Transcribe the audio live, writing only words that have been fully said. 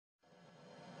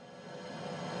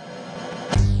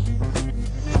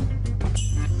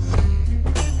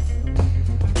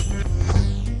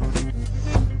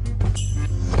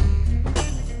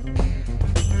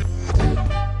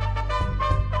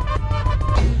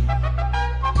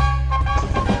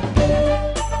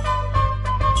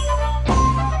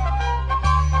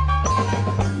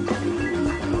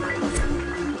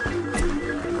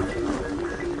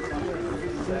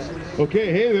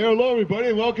Okay, hey there, hello everybody,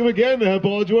 and welcome again to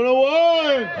Hempology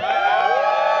 101!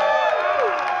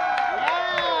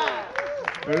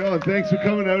 Right on, thanks for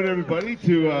coming out everybody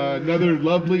to another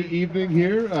lovely evening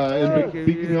here in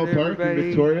Beacon Hill Park in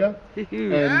Victoria.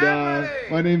 And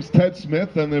my name's Ted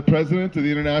Smith, I'm the president of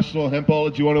the International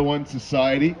Hempology 101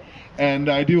 Society, and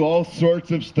I do all sorts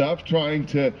of stuff trying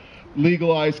to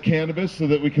legalize cannabis so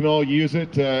that we can all use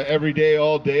it every day,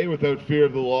 all day, without fear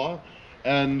of the law.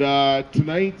 And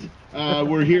tonight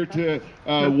we're here to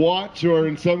watch, or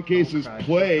in some cases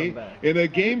play, in a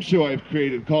game show I've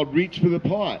created called Reach for the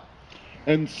Pot.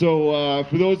 And so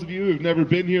for those of you who've never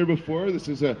been here before, this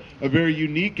is a very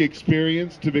unique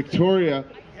experience to Victoria,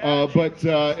 but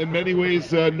in many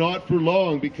ways not for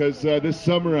long, because this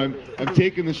summer I'm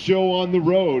taking the show on the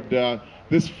road.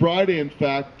 This Friday, in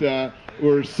fact,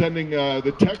 we're sending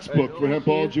the textbook for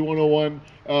Hempology 101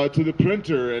 to the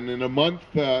printer, and in a month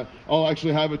I'll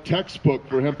actually have a textbook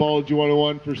for Hempology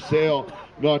 101 for sale,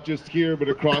 not just here but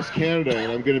across Canada.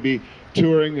 And I'm going to be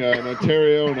touring in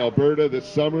Ontario and Alberta this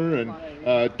summer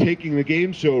and taking the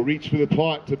game show Reach for the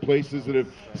Pot to places that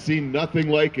have seen nothing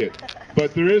like it.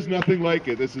 But there is nothing like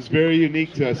it. This is very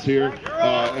unique to us here,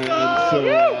 and so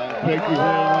thank you very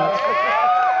much.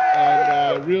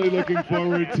 And really looking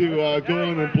forward to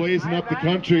going and blazing up the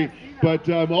country. But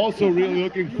I'm also really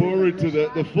looking forward to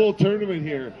the full tournament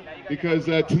here, because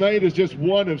tonight is just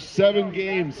one of 7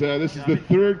 games. This is the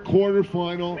 3rd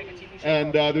quarterfinal,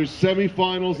 and there's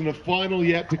semifinals and a final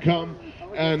yet to come.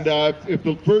 And if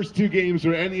the first 2 games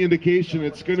are any indication,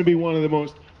 it's going to be one of the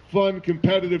most fun,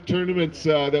 competitive tournaments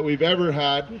that we've ever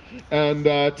had, and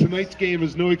tonight's game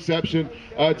is no exception.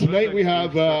 Tonight we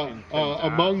have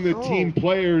among the team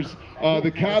players,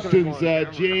 the captains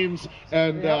James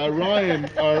and Ryan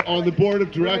are on the board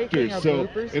of directors. So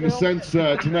in a sense,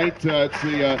 tonight it's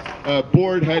the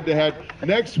board head-to-head.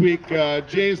 Next week,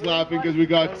 Jay's laughing because we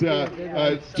got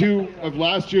 2 of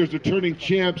last year's returning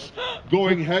champs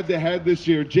going head-to-head this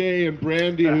year. Jay and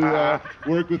Brandy, who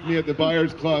work with me at the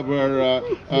Buyers Club,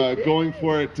 are going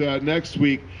for it next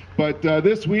week. But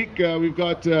this week we've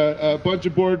got a bunch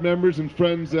of board members and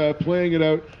friends playing it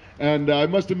out. And I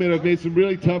must admit, I've made some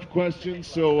really tough questions,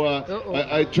 so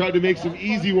I tried to make some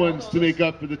easy ones to make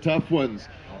up for the tough ones.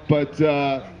 But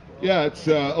yeah, it's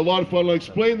a lot of fun. I'll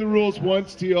explain the rules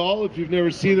once to you all if you've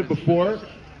never seen it before.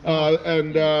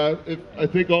 I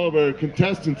think all of our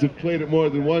contestants have played it more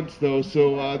than once, though,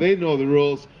 so they know the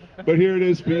rules. But here it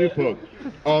is for you folk.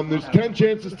 There's 10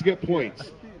 chances to get points.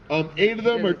 8 of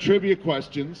them are trivia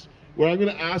questions, where I'm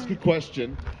going to ask a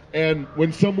question, and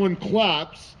when someone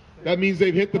claps, that means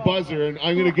they've hit the buzzer, and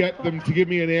I'm going to get them to give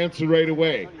me an answer right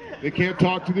away. They can't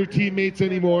talk to their teammates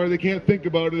anymore. They can't think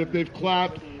about it. If they've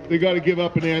clapped, they got to give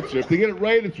up an answer. If they get it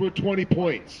right, it's worth 20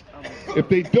 points. If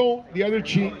they don't, the other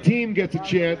team gets a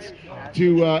chance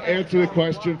to answer the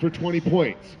question for 20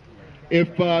 points.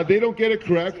 If they don't get it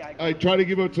correct, I try to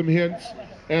give out some hints,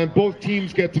 and both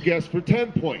teams get to guess for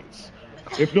 10 points.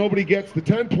 If nobody gets the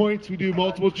 10 points, we do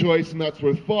multiple choice, and that's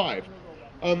worth 5.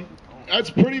 That's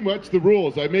pretty much the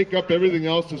rules. I make up everything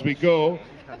else as we go.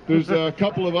 There's a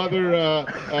couple of other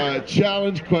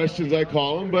challenge questions, I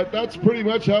call them, but that's pretty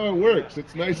much how it works.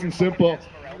 It's nice and simple,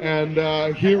 and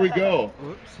here we go.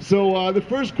 So the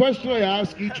first question I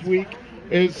ask each week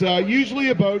is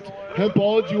usually about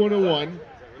Hempology 101,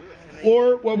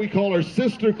 or what we call our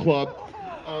sister club,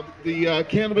 the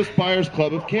Cannabis Buyers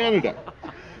Club of Canada.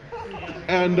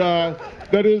 And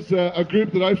that is a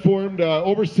group that I formed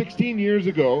over 16 years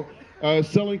ago,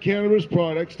 selling cannabis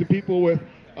products to people with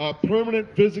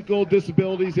permanent physical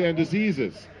disabilities and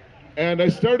diseases. And I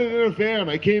started in a van.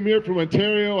 I came here from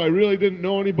Ontario. I really didn't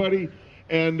know anybody,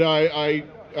 and I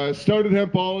started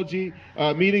Hempology,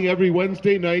 meeting every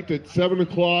Wednesday night at 7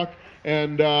 o'clock,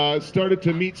 and started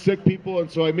to meet sick people. And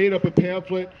so I made up a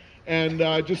pamphlet and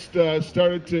just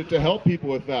started to help people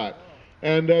with that.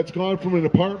 And it's gone from an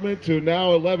apartment to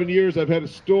now 11 years I've had a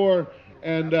store,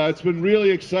 and it's been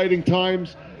really exciting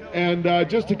times. And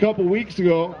just a couple weeks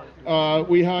ago,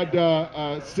 we had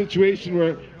a situation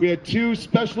where we had 2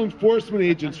 special enforcement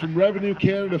agents from Revenue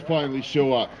Canada finally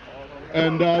show up.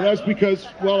 And that's because,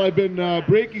 well, I've been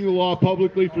breaking the law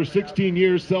publicly for 16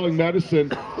 years selling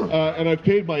medicine, and I've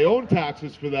paid my own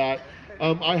taxes for that.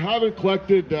 I haven't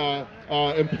collected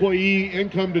employee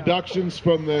income deductions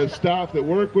from the staff that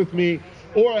work with me,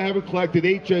 or I haven't collected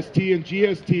HST and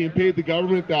GST and paid the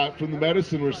government that from the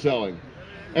medicine we're selling.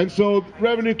 And so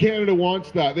Revenue Canada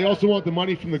wants that. They also want the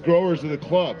money from the growers of the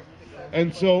club.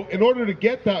 And so in order to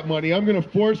get that money, I'm going to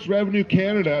force Revenue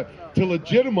Canada to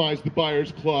legitimize the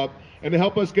Buyers Club and to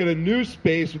help us get a new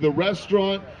space with a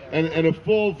restaurant and a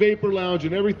full vapor lounge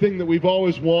and everything that we've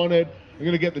always wanted. I'm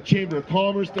going to get the Chamber of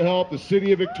Commerce to help, the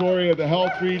City of Victoria, the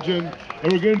Health Region,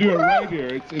 and we're going to do it right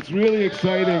here. It's really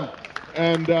exciting.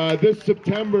 And this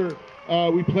September,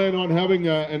 we plan on having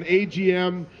an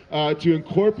AGM to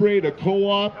incorporate a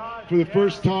co-op for the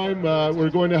first time.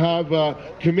 We're going to have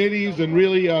committees and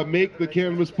really make the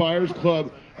Cannabis Buyers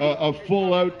Club a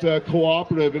full-out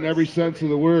cooperative in every sense of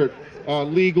the word,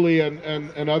 legally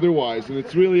and otherwise. And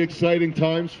it's really exciting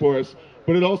times for us,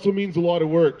 but it also means a lot of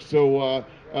work. So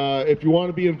if you want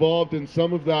to be involved in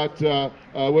some of that,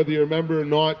 whether you're a member or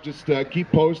not, just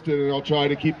keep posted and I'll try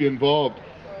to keep you involved.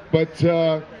 But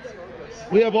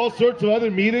we have all sorts of other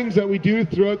meetings that we do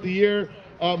throughout the year.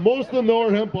 Most of them, though,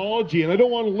 are Hempology, and I don't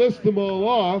want to list them all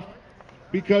off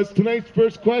because tonight's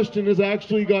first question has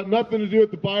actually got nothing to do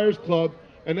with the Buyers Club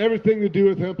and everything to do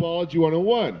with Hempology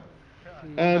 101.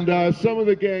 And some of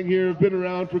the gang here have been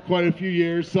around for quite a few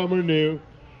years, some are new.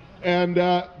 And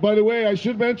by the way, I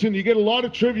should mention, you get a lot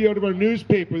of trivia out of our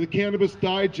newspaper, the Cannabis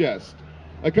Digest.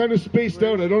 I kind of spaced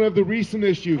out. I don't have the recent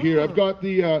issue here. I've got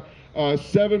the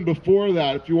 7 before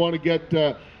that, if you want to get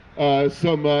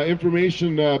some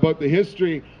information about the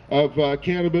history of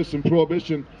cannabis and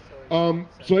prohibition.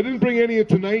 So I didn't bring any of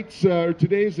tonight's or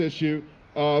today's issue,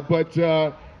 but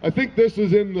I think this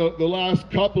is in the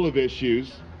last couple of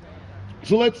issues.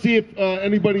 So let's see if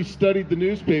anybody studied the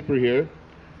newspaper here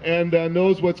and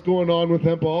knows what's going on with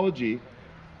Hempology.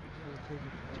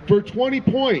 For 20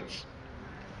 points,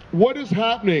 what is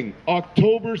happening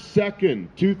October 2nd,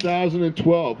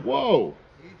 2012? Whoa.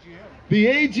 The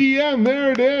AGM,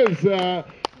 there it is.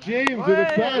 James, with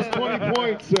his past 20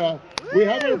 points. We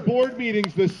have our board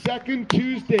meetings the second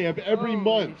Tuesday of every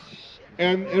month.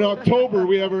 And in October,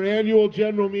 we have our annual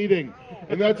general meeting.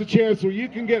 And that's a chance where you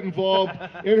can get involved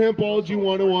in Hempology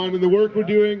 101 and the work we're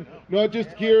doing, not just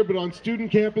here, but on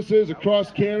student campuses across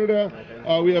Canada.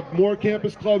 We have more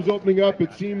campus clubs opening up.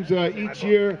 It seems each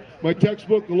year my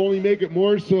textbook will only make it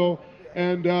more so.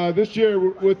 And this year,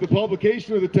 with the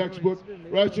publication of the textbook,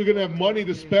 we're actually going to have money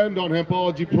to spend on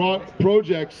Hempology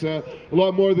projects, a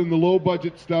lot more than the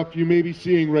low-budget stuff you may be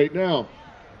seeing right now.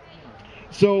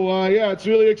 So, yeah, it's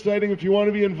really exciting. If you want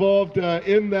to be involved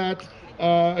in that,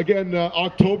 again,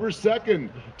 October 2nd,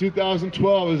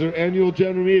 2012 is our annual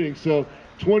general meeting. So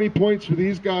 20 points for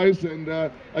these guys. And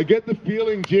I get the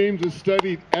feeling James has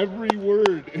studied every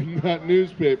word in that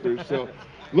newspaper. So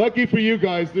lucky for you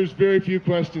guys, there's very few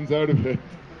questions out of it.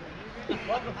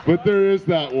 But there is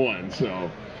that one.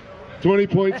 So 20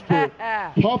 points for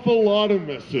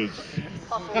Puffalottamusses.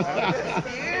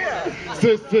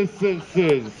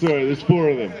 Sorry, there's 4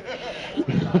 of them.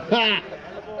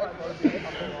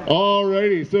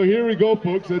 Alrighty, so here we go,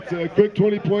 folks. That's a quick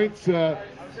 20 points. I'm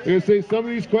going to say some of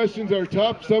these questions are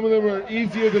tough, some of them are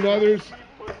easier than others,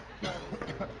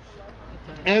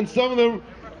 and some of them,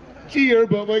 gee, you're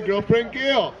about my girlfriend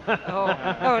Gail.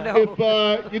 Oh,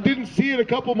 no. If you didn't see it a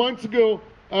couple months ago,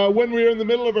 when we were in the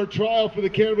middle of our trial for the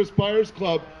Cannabis Buyers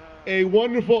Club, a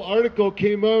wonderful article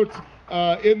came out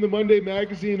in the Monday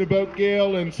magazine about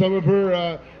Gail and some of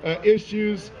her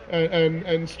issues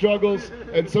and struggles,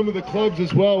 and some of the clubs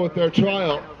as well with our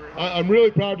trial. I'm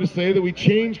really proud to say that we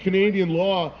changed Canadian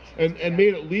law and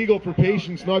made it legal for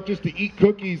patients not just to eat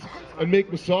cookies and make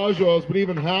massage oils, but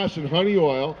even hash and honey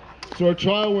oil. So our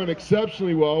trial went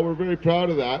exceptionally well. We're very proud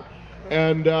of that.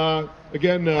 And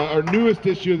again, our newest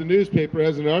issue of the newspaper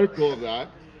has an article of that.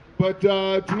 But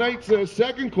tonight's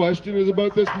second question is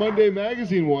about this Monday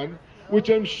magazine one, which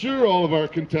I'm sure all of our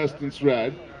contestants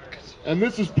read. And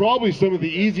this is probably some of the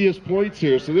easiest points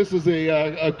here, so this is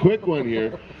a quick one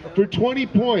here. For 20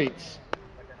 points,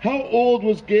 how old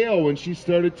was Gail when she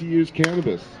started to use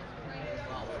cannabis?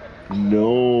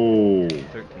 No.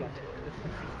 13.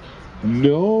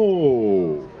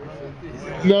 No.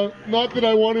 Now, not that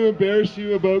I want to embarrass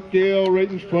you about Gail right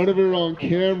in front of her on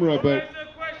camera, but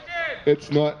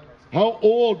it's not. How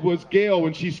old was Gail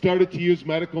when she started to use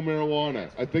medical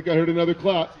marijuana? I think I heard another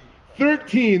clap.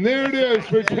 13, there it is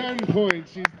for 10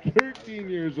 points. She's 13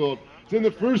 years old. It's in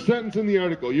the first sentence in the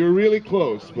article. You were really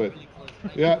close, but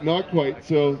yeah, not quite.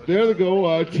 So there they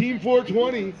go. Team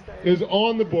 420 is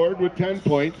on the board with 10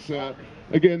 points.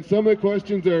 Again, some of the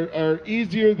questions are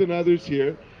easier than others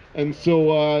here. And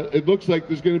so it looks like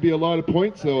there's going to be a lot of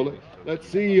points. So let's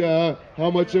see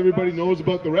how much everybody knows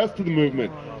about the rest of the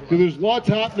movement. Because there's lots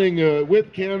happening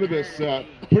with cannabis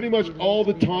pretty much all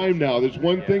the time now. There's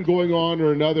one thing going on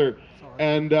or another.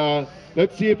 And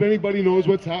let's see if anybody knows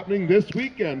what's happening this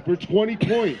weekend for 20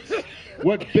 points.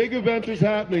 What big event is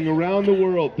happening around the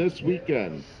world this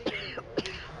weekend?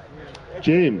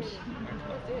 James.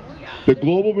 The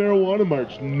Global Marijuana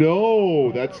March.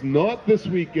 No, that's not this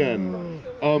weekend.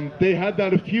 They had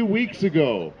that a few weeks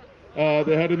ago.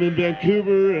 They had them in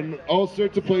Vancouver and all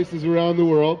sorts of places around the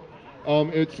world.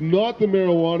 It's not the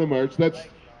Marijuana March. That's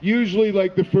usually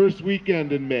like the first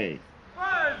weekend in May.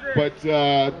 But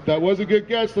that was a good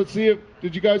guess. Let's see if,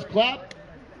 did you guys clap?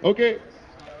 Okay.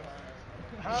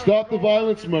 Stop the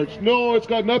Violence March. No, it's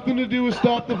got nothing to do with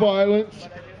Stop the Violence.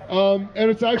 And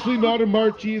it's actually not a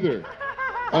march either.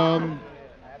 And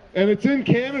it's in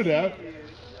Canada.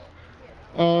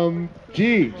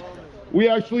 Gee, we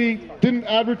actually didn't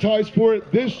advertise for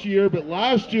it this year, but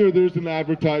last year there's an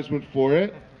advertisement for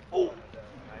it.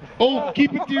 Oh,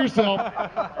 keep it to yourself.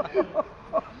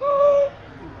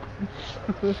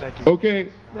 Okay.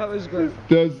 That was good.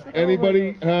 Does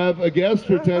anybody have a guess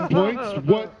for 10 points?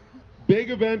 What big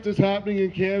event is happening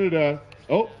in Canada?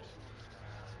 Oh,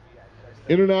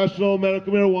 International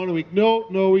Medical Marijuana Week.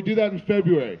 No, we do that in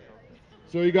February.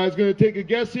 So you guys going to take a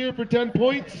guess here for 10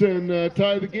 points and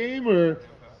tie the game, or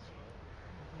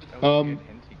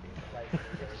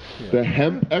the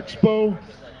Hemp Expo?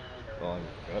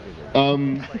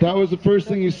 That was the first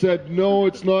thing you said. No,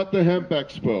 it's not the Hemp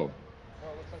Expo.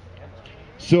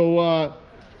 So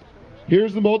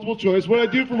here's the multiple choice. What I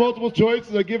do for multiple choice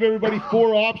is I give everybody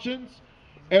 4 options.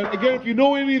 And again, if you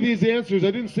know any of these answers,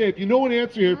 I didn't say, if you know an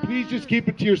answer here, please just keep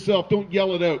it to yourself. Don't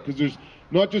yell it out, because there's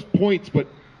not just points, but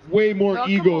way more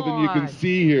ego than you can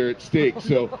see here at stake.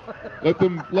 So let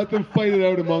them fight it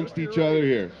out amongst each other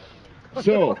here.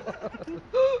 So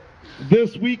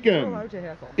this weekend,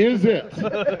 is it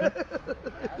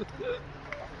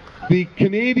the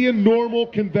Canadian Normal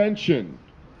Convention?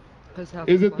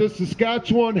 Is it the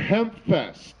Saskatchewan Hemp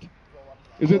Fest?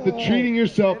 Is it the Treating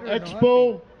Yourself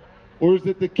Expo? Or is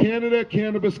it the Canada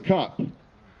Cannabis Cup?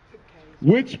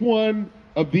 Which one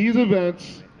of these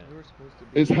events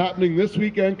is happening this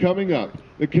weekend coming up?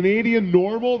 The Canadian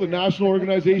Normal, the National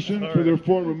Organization for the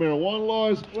Reform of Marijuana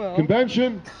Laws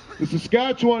Convention, the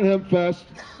Saskatchewan Hemp Fest,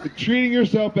 the Treating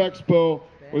Yourself Expo,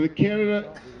 or the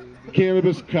Canada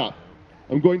Cannabis Cup?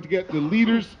 I'm going to get the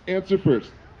leaders' answer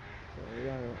first.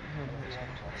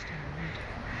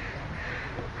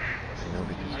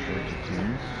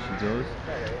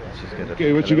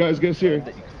 Okay, what you guys guess here?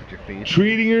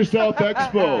 Treating Yourself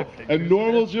Expo. And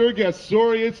Normal's your guess.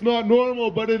 Sorry, it's not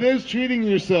normal, but it is Treating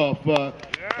Yourself.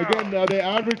 Again, they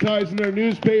advertise in their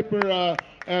newspaper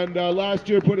and last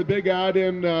year put a big ad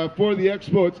in for the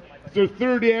expo. It's their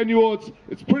 3rd annual.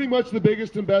 It's pretty much the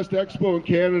biggest and best expo in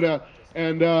Canada.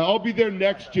 And I'll be there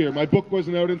next year. My book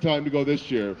wasn't out in time to go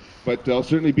this year, but I'll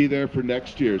certainly be there for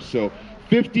next year. So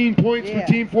 15 points for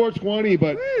Team 420,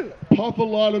 but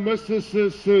Puffalottamuss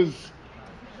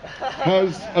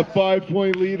has a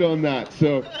 5-point lead on that.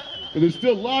 So there's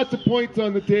still lots of points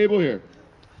on the table here.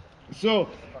 So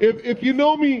if you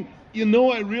know me, you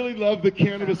know I really love the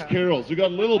Cannabis carols. We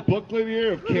got a little booklet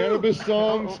here of cannabis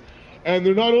songs. And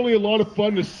they're not only a lot of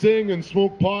fun to sing and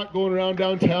smoke pot going around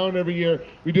downtown every year.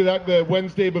 We do that the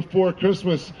Wednesday before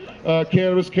Christmas,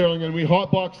 cannabis caroling, and we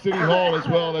hotbox City Hall as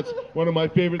well. That's one of my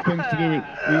favorite things to do.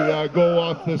 We go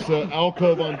off this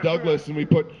alcove on Douglas, and we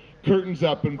put curtains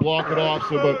up and block it off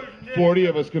so about 40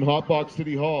 of us can hotbox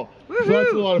City Hall. So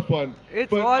that's a lot of fun.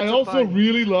 But I also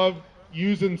really love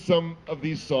using some of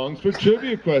these songs for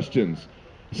trivia questions.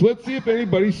 So let's see if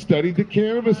anybody studied the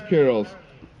Cannabis carols.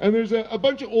 And there's a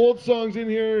bunch of old songs in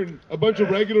here and a bunch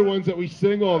of regular ones that we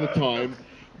sing all the time.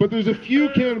 But there's a few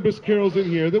Cannabis carols in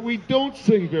here that we don't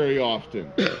sing very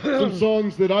often. Some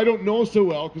songs that I don't know so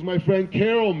well because my friend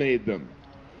Carol made them.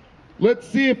 Let's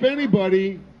see if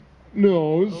anybody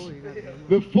knows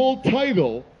the full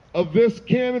title of this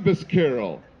Cannabis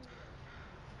carol.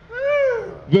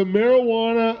 The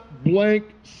Marijuana Blank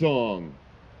Song.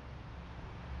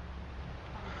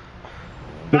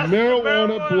 The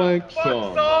Marijuana Blank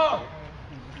Song.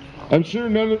 I'm sure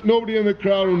nobody in the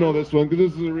crowd will know this one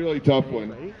because this is a really tough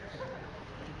one.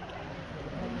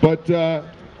 But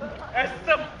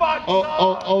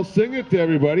I'll sing it to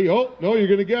everybody. Oh, no, you're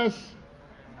going to guess.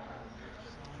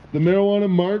 The Marijuana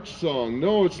March Song.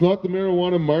 No, it's not the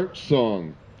Marijuana March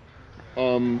Song.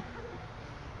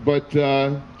 But do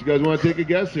you guys want to take a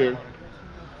guess here?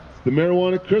 The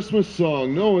Marijuana Christmas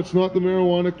Song. No, it's not the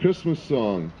Marijuana Christmas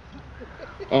Song.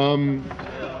 But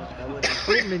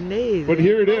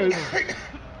here it is.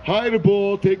 Hide a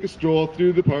bowl, take a stroll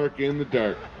through the park in the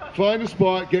dark. Find a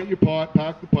spot, get your pot,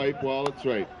 pack the pipe while it's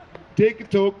right. Take a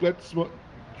toke, let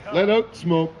out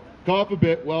smoke, cough a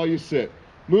bit while you sit.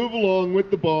 Move along with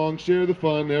the bong, share the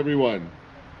fun, everyone.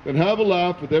 Then have a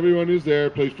laugh with everyone who's there,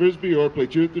 play frisbee or play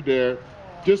truth or dare.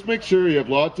 Just make sure you have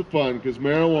lots of fun, because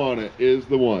marijuana is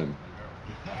the one.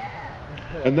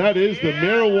 And that is the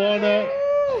Marijuana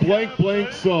Blank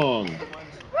Blank Song.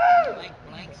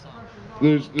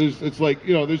 it's like,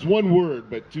 you know, there's one word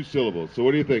but 2 syllables. So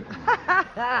what do you think?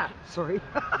 Sorry.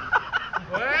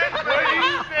 What do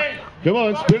you think? Come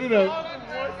on, spit it out.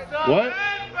 What?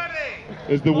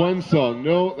 Is the one song?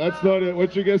 No, that's not it.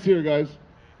 What's your guess here, guys?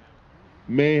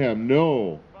 Mayhem.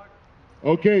 No.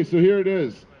 Okay, so here it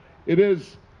is. It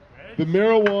is the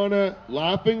marijuana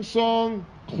laughing song,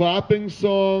 clapping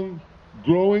song,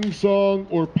 growing song,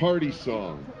 or party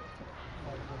song.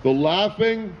 The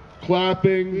laughing,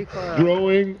 clapping,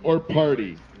 growing, or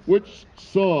party. Which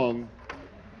song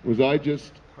was I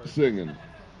just singing?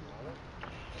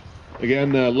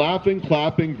 Again, laughing,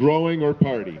 clapping, growing, or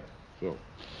party. So,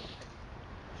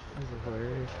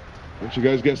 what's your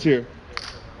guys' guess here?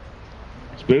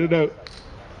 Spit it out.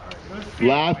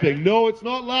 Laughing. No, it's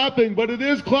not laughing, but it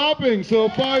is clapping. So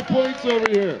 5 points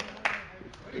over here.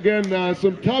 Again,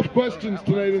 some tough questions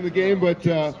tonight in the game, but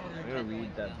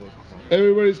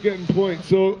everybody's getting points.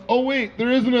 So, oh wait,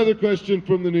 there is another question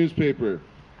from the newspaper.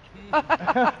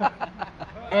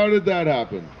 How did that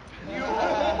happen?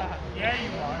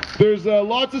 There's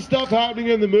lots of stuff happening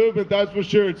in the movement, that's for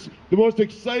sure. It's the most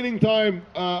exciting time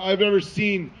I've ever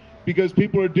seen because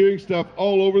people are doing stuff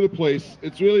all over the place.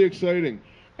 It's really exciting.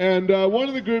 And one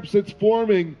of the groups that's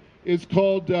forming is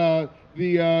called the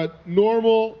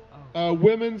Normal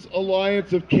Women's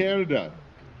Alliance of Canada.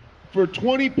 For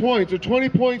 20 points, or 20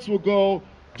 points will go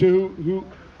to who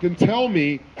can tell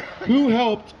me who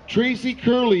helped Tracy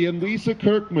Curley and Lisa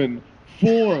Kirkman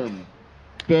form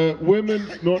the women's...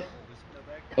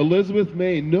 Elizabeth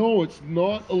May. No, it's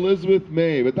not Elizabeth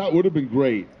May, but that would have been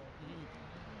great.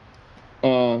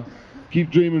 Keep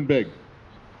dreaming big.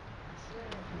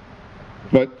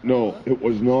 But no, it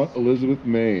was not Elizabeth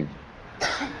May.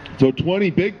 So 20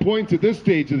 big points at this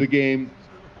stage of the game.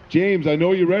 James, I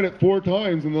know you read it 4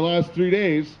 times in the last 3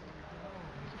 days.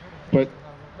 But,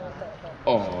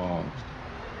 oh.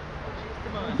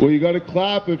 Well, you got to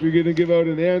clap if you're going to give out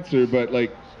an answer, but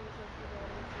like,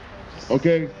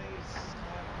 okay.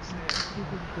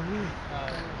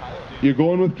 You're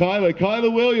going with Kyla. Kyla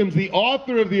Williams, the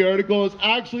author of the article, is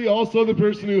actually also the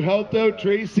person who helped out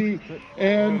Tracy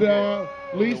and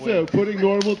Lisa putting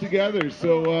Normal together.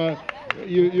 So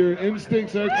your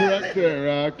instincts are correct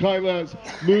there. Kyla's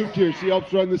moved here. She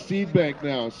helps run the seed bank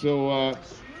now. So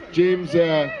James,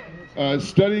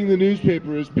 studying the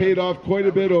newspaper has paid off quite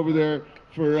a bit over there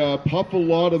for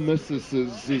Puffalottamuss,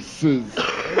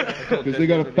 because they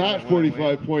got a fat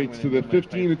 45 points to the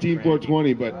 15 of Team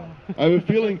 420. But I have a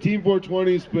feeling Team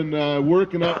 420's been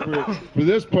working up for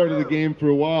this part of the game for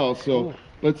a while. So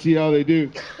let's see how they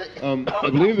do. I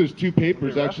believe there's 2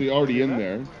 papers actually already in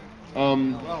there.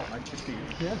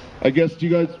 I guess you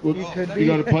guys, you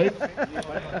got a pipe?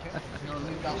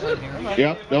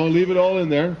 Yeah, no, leave it all in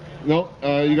there. No,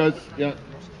 you guys, yeah,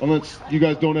 unless you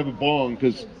guys don't have a bong,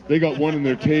 because they got one in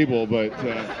their table, but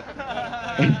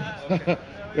yeah,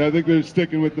 I think they're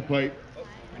sticking with the pipe.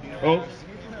 Oh,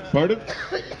 pardon?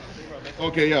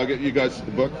 Okay, yeah, I'll get you guys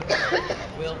the book.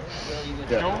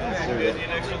 Yeah.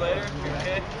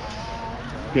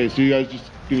 Okay, so you guys just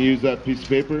gonna use that piece of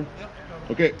paper?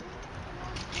 Okay.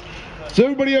 So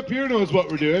everybody up here knows what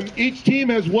we're doing. Each team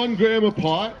has 1 gram of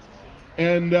pot,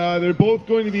 and they're both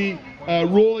going to be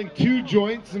rolling 2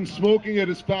 joints and smoking it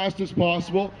as fast as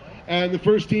possible. And the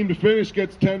first team to finish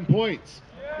gets 10 points.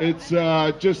 It's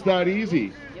just that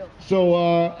easy. So,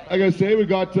 like I say, we've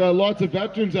got lots of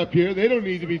veterans up here. They don't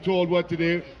need to be told what to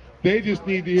do. They just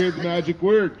need to hear the magic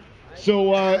word.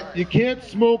 So you can't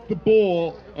smoke the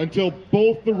bowl until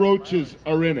both the roaches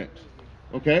are in it.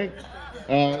 Okay?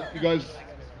 You guys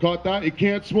caught that? You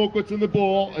can't smoke what's in the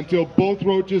bowl until both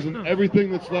roaches and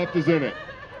everything that's left is in it.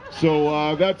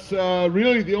 So that's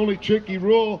really the only tricky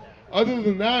rule. Other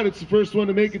than that, it's the first one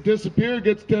to make it disappear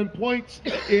gets 10 points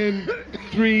in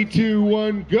 3, 2,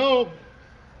 1, go.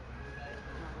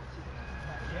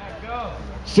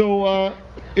 So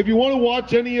if you want to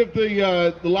watch any of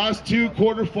the last 2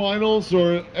 quarterfinals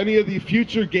or any of the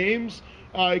future games,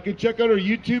 you can check out our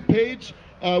YouTube page.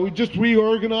 We just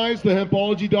reorganized the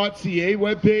Hempology.ca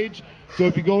webpage. So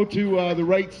if you go to the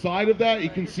right side of that, you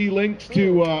can see links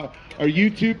to our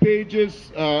YouTube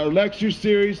pages, our lecture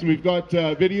series, and we've got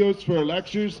videos for our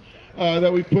lectures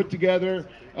that we've put together.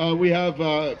 We have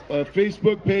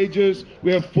Facebook pages.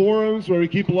 We have forums where we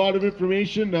keep a lot of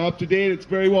information up to date. It's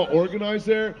very well organized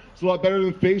there. It's a lot better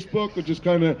than Facebook, which is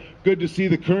kind of good to see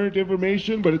the current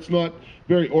information, but it's not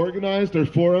very organized. Our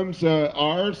forums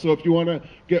are, so if you want to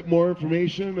get more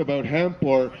information about hemp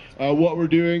or what we're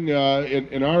doing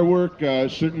in our work,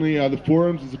 certainly the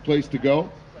forums is a place to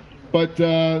go. But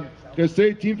like I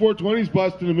say, Team 420's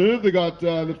busting a move. They got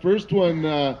the first one,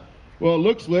 well, it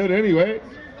looks lit anyway.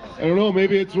 I don't know,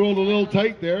 maybe it's rolled a little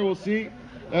tight there. We'll see.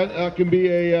 That can be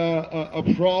a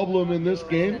problem in this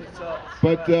game.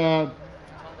 But the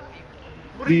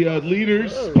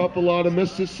leaders,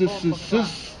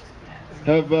 Puffalottamuss,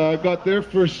 have got their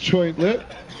first joint lit.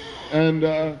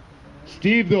 And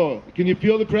Steve, though, can you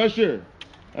feel the pressure?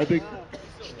 I think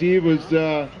Steve was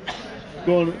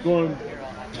going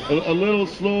a little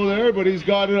slow there, but he's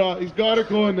got it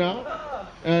going now.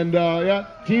 And yeah,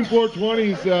 Team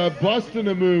 420's busting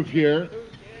a move here.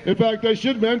 In fact, I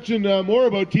should mention more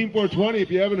about Team 420 if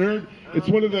you haven't heard. It's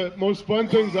one of the most fun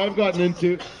things I've gotten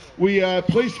into. We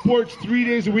play sports 3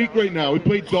 days a week right now. We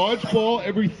play dodgeball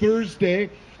every Thursday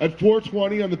at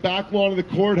 420 on the back lawn of the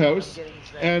courthouse.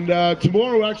 And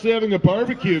tomorrow we're actually having a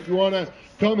barbecue. If you want to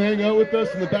come hang out with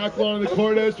us in the back lawn of the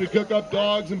courthouse, we cook up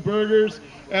dogs and burgers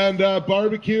and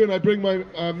barbecue, and I bring my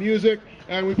music,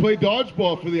 and we play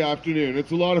dodgeball for the afternoon.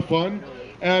 It's a lot of fun.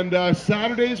 And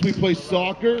Saturdays we play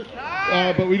soccer,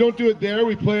 but we don't do it there.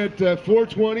 We play at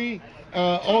 420.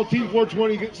 All Team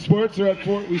 420 sports are at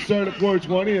we start at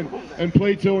 420 and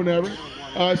play till whenever.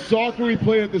 Soccer we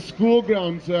play at the school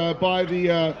grounds by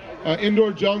the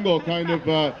indoor jungle, kind of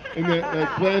in the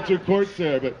Blanchard courts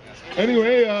there. But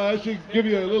anyway, I should give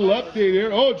you a little update here.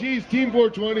 Oh geez, Team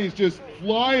 420 is just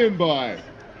flying by.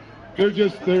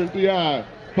 Yeah.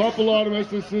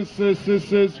 Puffalottamuss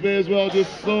may as well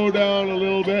just slow down a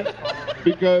little bit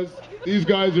because these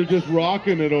guys are just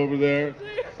rocking it over there.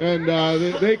 And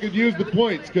they could use the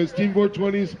points because Team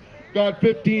 420's got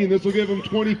 15. This will give them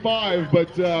 25, but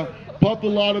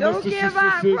Puffalottamuss has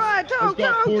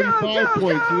got 45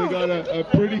 points, so they got a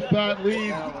pretty fat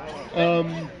lead.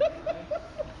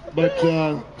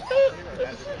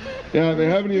 Yeah, they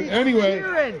haven't even. Anyway,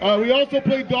 we also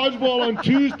play dodgeball on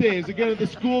Tuesdays, again at the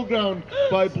school ground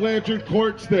by Blanchard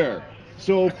Courts there.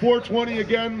 So 420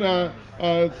 again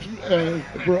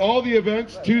for all the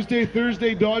events, Tuesday,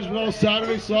 Thursday dodgeball,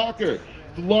 Saturday soccer.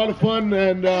 It's a lot of fun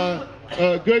and a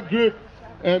good group.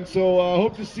 And so I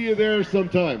hope to see you there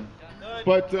sometime.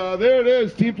 But there it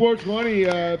is, Team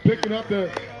 420 picking up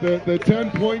the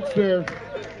 10 points there.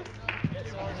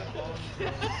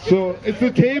 So it's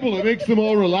the table, it makes them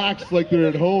all relaxed like they're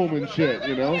at home and shit,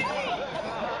 you know?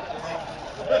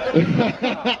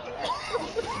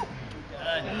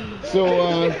 So,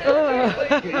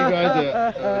 get you guys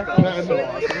a pen.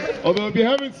 Although if you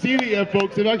haven't seen it yet,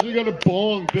 folks, they've actually got a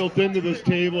bong built into this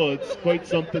table. It's quite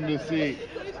something to see.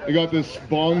 They got this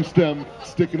bong stem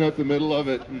sticking out the middle of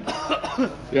it. And,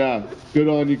 yeah, good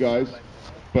on you guys.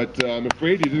 But I'm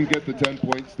afraid you didn't get the 10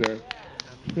 points there.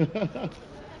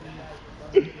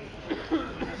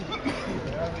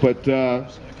 But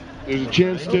there's a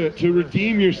chance to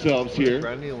redeem yourselves here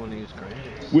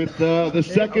with the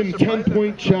second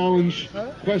 10-point challenge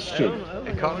question.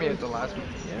 It caught me at the last one.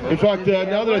 In fact,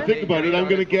 now that I think about it, I'm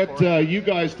going to get you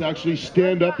guys to actually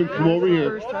stand up and come over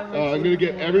here. I'm going to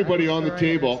get everybody on the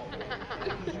table.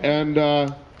 And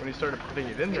when he started putting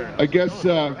it in there, I guess,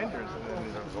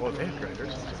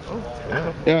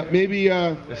 yeah, maybe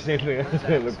I'll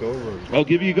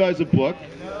give you guys a book.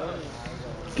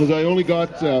 Because I only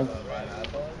got, oh,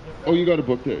 you got a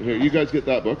book there. Here, you guys get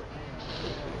that book.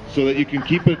 So that you can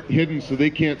keep it hidden so they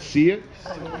can't see it.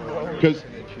 Because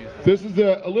this is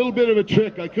a little bit of a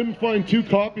trick. I couldn't find 2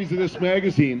 copies of this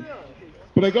magazine.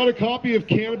 But I got a copy of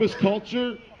Cannabis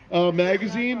Culture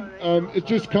magazine. It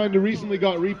just kind of recently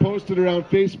got reposted around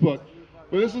Facebook.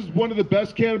 But this is one of the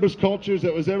best cannabis cultures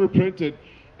that was ever printed.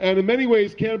 And in many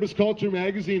ways, Cannabis Culture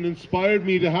magazine inspired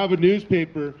me to have a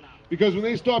newspaper. Because when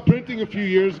they stopped printing a few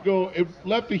years ago, it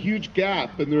left a huge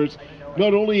gap, and there's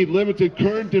not only limited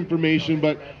current information,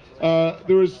 but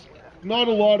there was not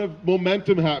a lot of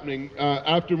momentum happening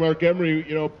after Mark Emery,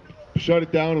 you know, shut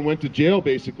it down and went to jail,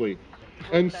 basically.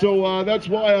 And so that's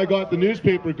why I got the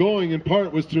newspaper going, in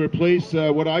part, was to replace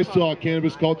what I saw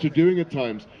Cannabis Culture doing at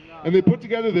times. And they put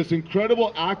together this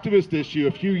incredible activist issue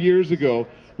a few years ago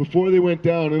before they went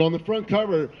down. And on the front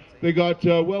cover, they got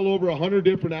well over 100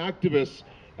 different activists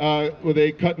where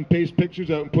they cut and paste pictures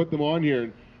out and put them on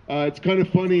here. It's kind of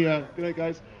funny. Good night,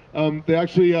 guys. They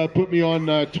actually put me on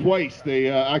twice. They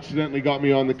accidentally got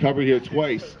me on the cover here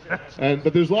twice.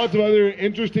 But there's lots of other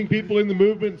interesting people in the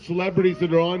movement, celebrities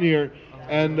that are on here,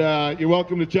 and you're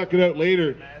welcome to check it out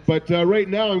later. But right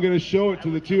now, I'm going to show it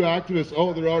to the 2 activists.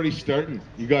 Oh, they're already starting.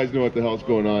 You guys know what the hell's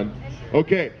going on.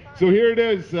 Okay, so here it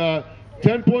is. 10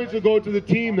 points will go to the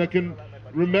team that can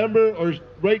remember or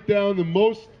write down the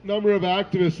most number of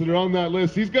activists that are on that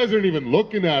list. These guys aren't even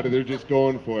looking at it, they're just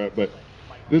going for it. But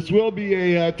this will be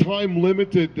a time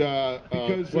limited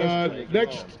because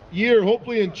next year,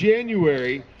 hopefully in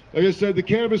January, like I said, the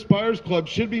Cannabis Buyers Club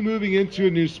should be moving into a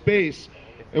new space.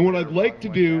 And what I'd like to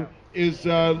do is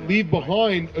leave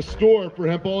behind a store for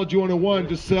Hempology 101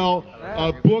 to sell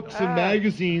books and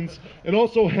magazines and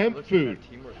also hemp food.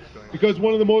 Because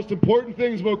one of the most important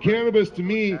things about cannabis to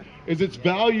me is its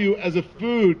value as a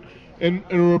food and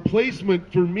a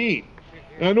replacement for meat.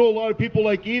 And I know a lot of people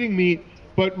like eating meat,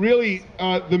 but really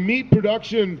the meat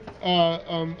production,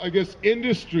 I guess,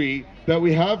 industry that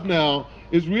we have now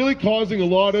is really causing a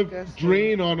lot of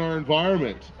drain on our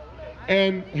environment.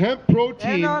 And hemp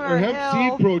protein or hemp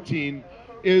seed protein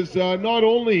is not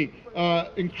only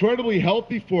incredibly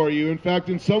healthy for you, in fact,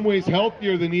 in some ways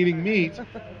healthier than eating meat,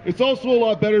 it's also a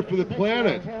lot better for the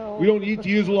planet. We don't need to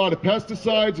use a lot of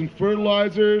pesticides and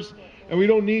fertilizers, and we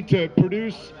don't need to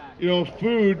produce,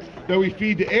 food that we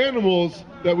feed to animals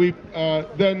that we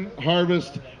then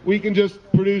harvest. We can just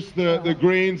produce the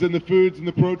grains and the foods and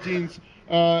the proteins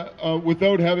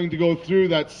without having to go through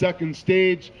that second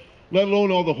stage, let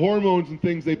alone all the hormones and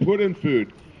things they put in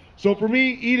food. So for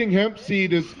me, eating hemp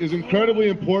seed is incredibly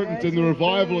important in the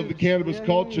revival of the cannabis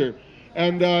culture.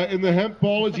 And in the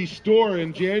Hempology store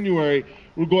in January,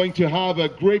 we're going to have a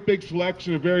great big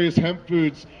selection of various hemp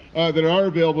foods that are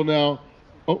available now.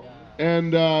 Oh,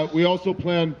 and we also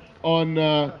plan on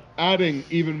adding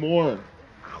even more.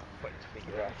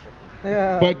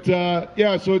 But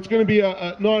yeah, so it's going to be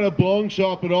not a bong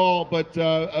shop at all, but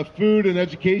a food and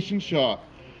education shop.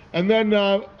 And then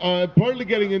partly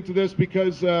getting into this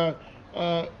because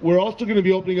we're also going to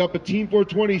be opening up a Team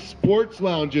 420 sports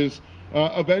lounges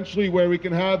eventually, where we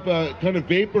can have kind of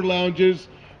vapor lounges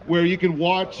where you can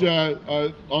watch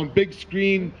on big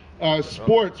screen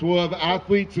sports. We'll have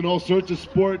athletes and all sorts of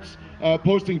sports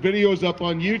posting videos up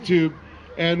on YouTube,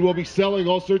 and we'll be selling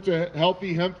all sorts of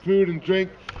healthy hemp food and drink,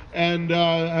 and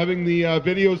having the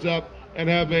videos up, and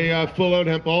have a full-out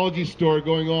Hempology store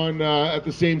going on at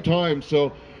the same time.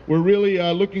 So we're really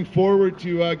looking forward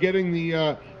to getting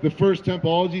the first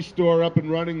Hempology store up and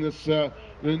running this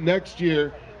next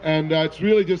year, and it's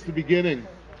really just the beginning.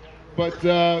 But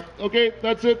okay,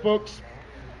 that's it, folks.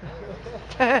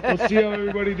 Let's see how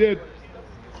everybody did.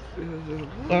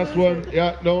 Last one.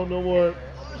 Yeah, no more.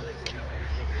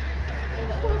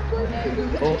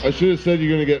 Oh, I should have said you're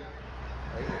going to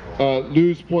get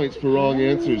lose points for wrong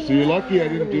answers. So you're lucky I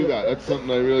didn't do that. That's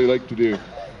something I really like to do.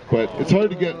 But it's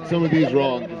hard to get some of these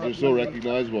wrong because they're so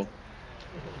recognizable.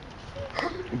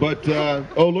 But,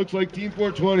 looks like Team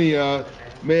 420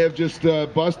 may have just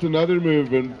bust another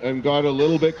move and got a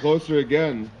little bit closer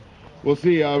again. We'll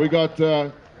see. We got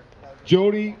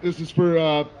Jody. This is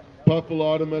for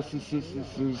Puffalottamuss.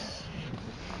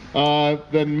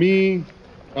 Then me,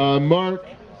 Mark,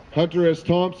 Hunter S.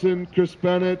 Thompson, Chris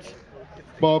Bennett,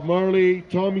 Bob Marley,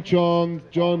 Tommy Chong,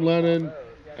 John Lennon,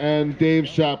 and Dave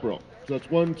Chaparral. So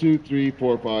that's 1, 2, 3,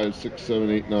 4, 5, 6,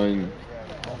 7, 8, 9.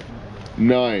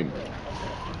 9.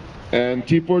 And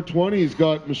T420's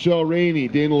got Michelle Rainey,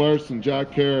 Dana Larson,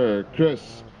 Jack Kerr,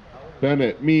 Chris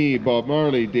Bennett, me, Bob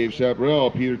Marley, Dave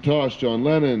Chaparral, Peter Tosh, John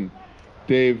Lennon,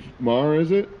 Dave Marr,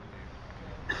 is it?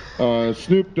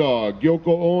 Snoop Dogg, Yoko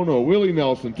Ono, Willie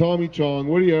Nelson, Tommy Chong,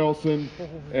 Woody Harrelson,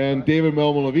 and David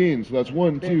Melvin Levine. So that's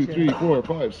 1, 2, 3, 4,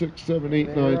 5, 6, 7,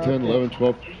 8, 9, 10, 11,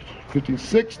 12, 15,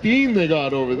 16 they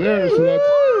got over there. So that's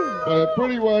by a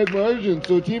pretty wide margin.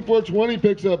 So Team 420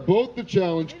 picks up both the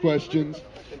challenge questions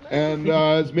and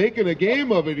is making a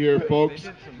game of it here, folks.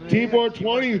 Team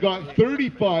 420 has got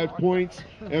 35 points,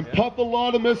 and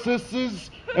Puffalottamuss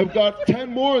have got 10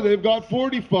 more. They've got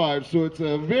 45. So it's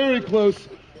a very close,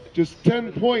 just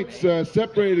 10 points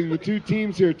separating the two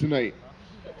teams here tonight.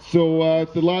 So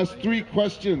the last 3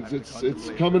 questions, it's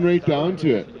coming right down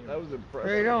to it.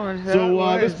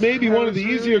 So this may be one of the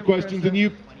easier questions, and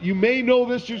you may know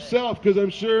this yourself, because I'm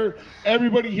sure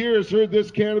everybody here has heard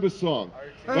this Cannabis song.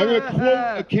 I'm going to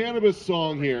quote a Cannabis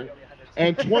song here,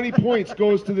 and 20 points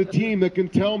goes to the team that can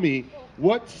tell me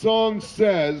what song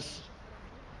says,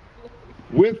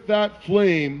 "With that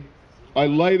flame, I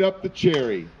light up the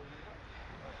cherry."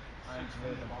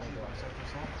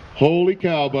 Holy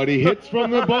cow, buddy. Hits from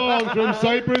the bong from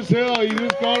Cypress Hill. You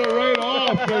just got it right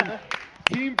off. And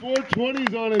Team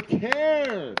 420's on a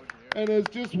tear and has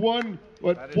just won,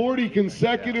 40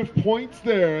 consecutive points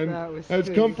there, and has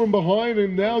come from behind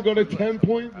and now got a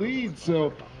 10-point lead.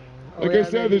 So, like I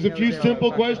said, there's a few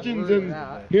simple questions, and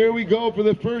here we go. For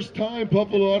the first time,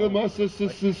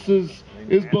 Puffalottamuss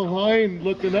is behind,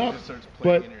 looking up,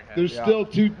 but there's still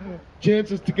 2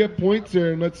 chances to get points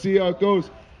there, and let's see how it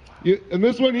goes. And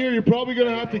this one here, you're probably going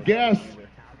to have to guess,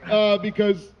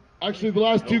 because actually the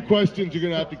last 2 questions you're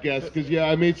going to have to guess, because yeah,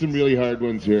 I made some really hard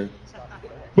ones here.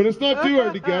 But it's not too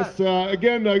hard to guess.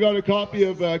 Again, I got a copy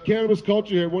of Cannabis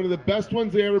Culture here, one of the best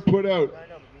ones they ever put out.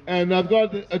 And I've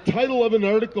got a title of an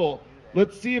article.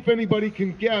 Let's see if anybody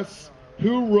can guess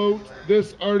who wrote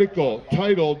this article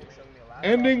titled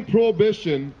 "Ending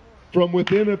Prohibition from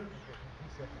Within a..."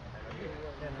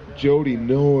 Jody,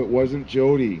 no, it wasn't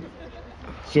Jody.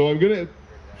 So I'm going to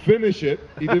finish it.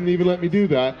 He didn't even let me do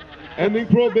that. Ending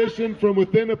prohibition from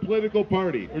within a political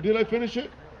party. Or did I finish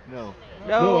it? No.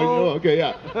 No, I know. Okay,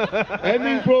 yeah.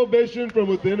 Ending prohibition from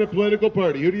within a political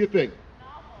party. Who do you think?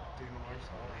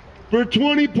 For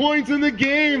 20 points in the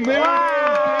game, there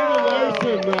it is,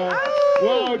 Dana Larson.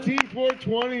 Wow, Team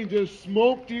 420 just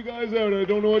smoked you guys out. I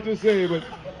don't know what to say, but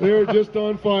they were just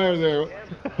on fire there.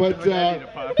 But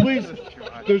please,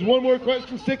 there's one more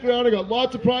question. Stick around. I got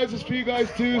lots of prizes for you guys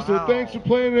too, so thanks for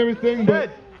playing and everything,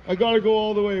 but I got to go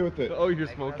all the way with it. Oh, you're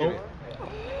smoking.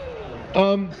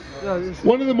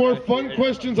 One of the more fun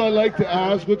questions I like to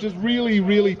ask, which is really,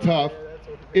 really tough,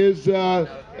 is,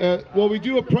 well, we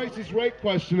do a Price is Right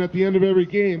question at the end of every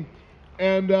game.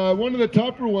 And one of the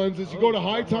tougher ones is you go to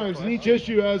High Times, and each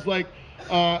issue has like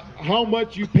how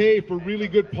much you pay for really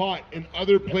good pot in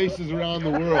other places around the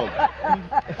world.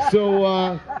 So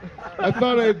I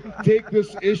thought I'd take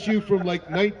this issue from like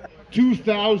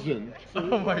 2000.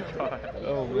 Oh my God.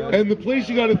 Oh, man. And the place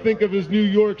you got to think of is New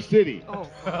York City. Oh.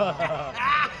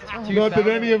 Not that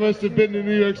any of us have been to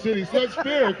New York City, so that's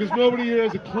fair because nobody here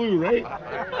has a clue, right?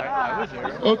 I was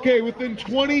here. Okay, within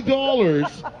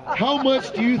 $20, how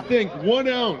much do you think 1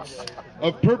 ounce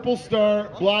of Purple Star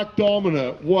Black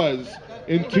Domina was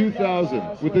in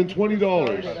 2000? Within $20.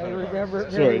 I remember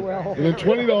it very well. Within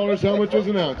 $20, how much was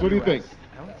an ounce? What do you think?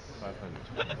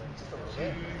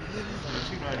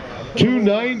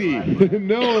 290.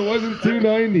 No, it wasn't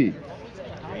 290.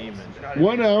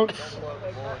 1 ounce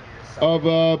of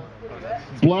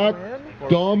Black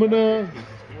Domina.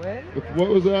 What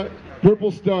was that?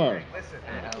 Purple Star.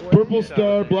 Purple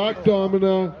Star Black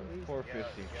Domina.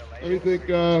 450. Let me think.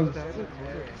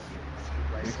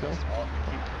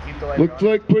 Looks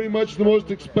like pretty much the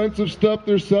most expensive stuff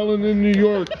they're selling in New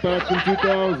York back in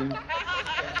 2000.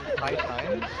 High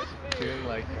Times doing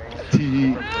like.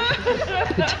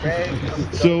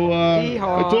 So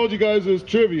I told you guys it was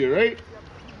trivia, right?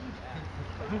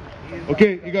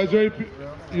 Okay, you guys ready for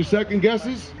your second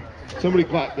guesses? Somebody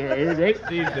clapped there, I heard, right?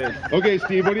 Steve did. Okay,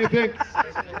 Steve, what do you think?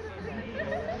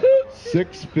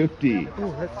 650.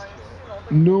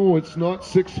 No, it's not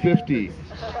 650.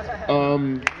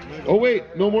 Oh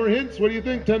wait, no more hints. What do you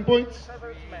think? 10 points?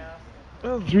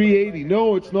 380.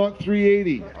 No, it's not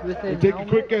 380. We'll take a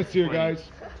quick guess here,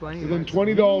 guys. Within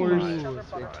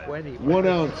 $20, 1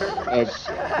 ounce of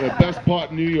the best pot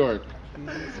in New York. I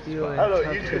don't know,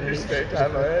 you did your spare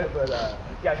time, alright? But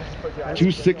yeah, just put your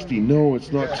 260. No,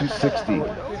 it's not 260.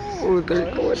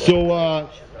 So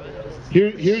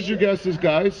here's your guesses,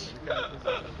 guys.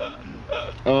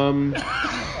 Me and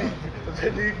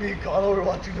Connell were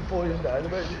watching Napoleon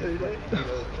Dynamite the other day.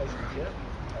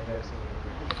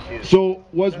 So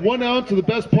was 1 ounce of the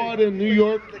best pot in New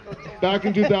York back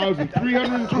in 2000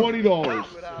 $320,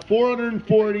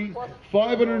 440,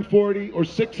 540, or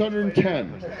 610?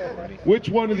 Which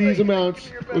one of these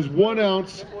amounts was 1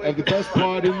 ounce of the best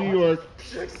pot in New York?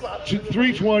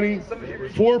 320,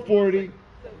 440,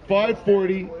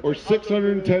 540, or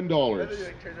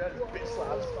 $610?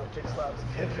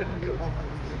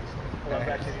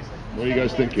 What do you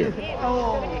guys think here?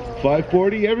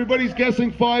 540? Everybody's guessing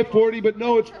 540, but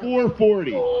no, it's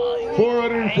 440.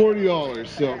 $440.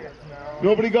 So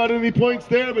nobody got any points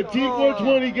there, but Team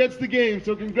 420 gets the game.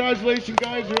 So congratulations,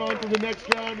 guys. You're on to the next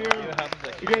round here.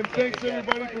 Again, thanks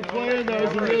everybody for playing. That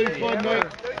was a really fun night,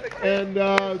 and it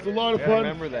was a lot of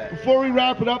fun. Before we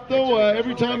wrap it up, though,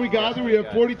 every time we gather, we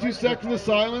have 42 seconds of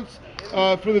silence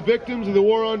for the victims of the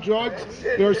war on drugs.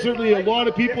 There are certainly a lot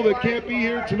of people that can't be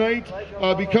here tonight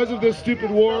because of this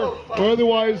stupid war, or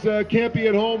otherwise can't be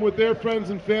at home with their friends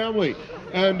and family.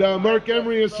 And Mark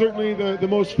Emery is certainly the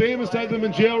most famous of them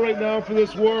in jail right now for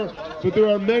this war, but there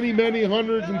are many, many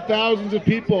hundreds and thousands of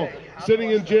people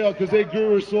sitting in jail because they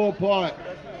grew or sold pot.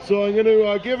 So I'm going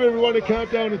to give everyone a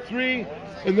countdown to 3,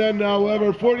 and then we'll have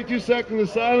our 42 seconds of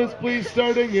silence, please,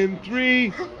 starting in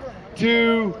 3,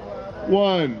 2,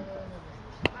 1.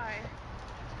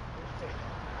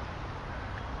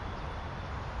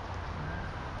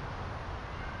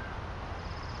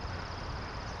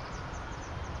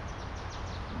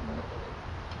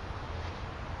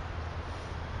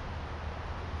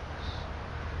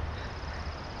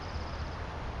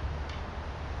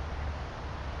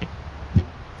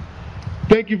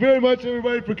 Thank you very much,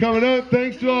 everybody, for coming out.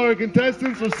 Thanks to all our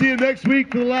contestants. We'll see you next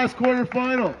week for the last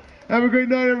quarterfinal. Have a great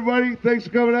night, everybody. Thanks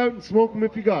for coming out, and smoke them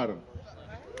if you got them.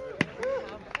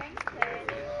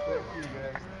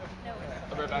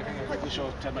 I'll be right back. I'm gonna quickly show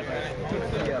Ted my plan.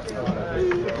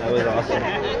 That was awesome.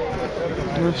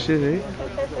 Oh shit, eh?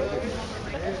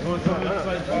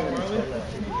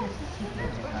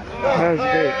 That was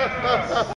great.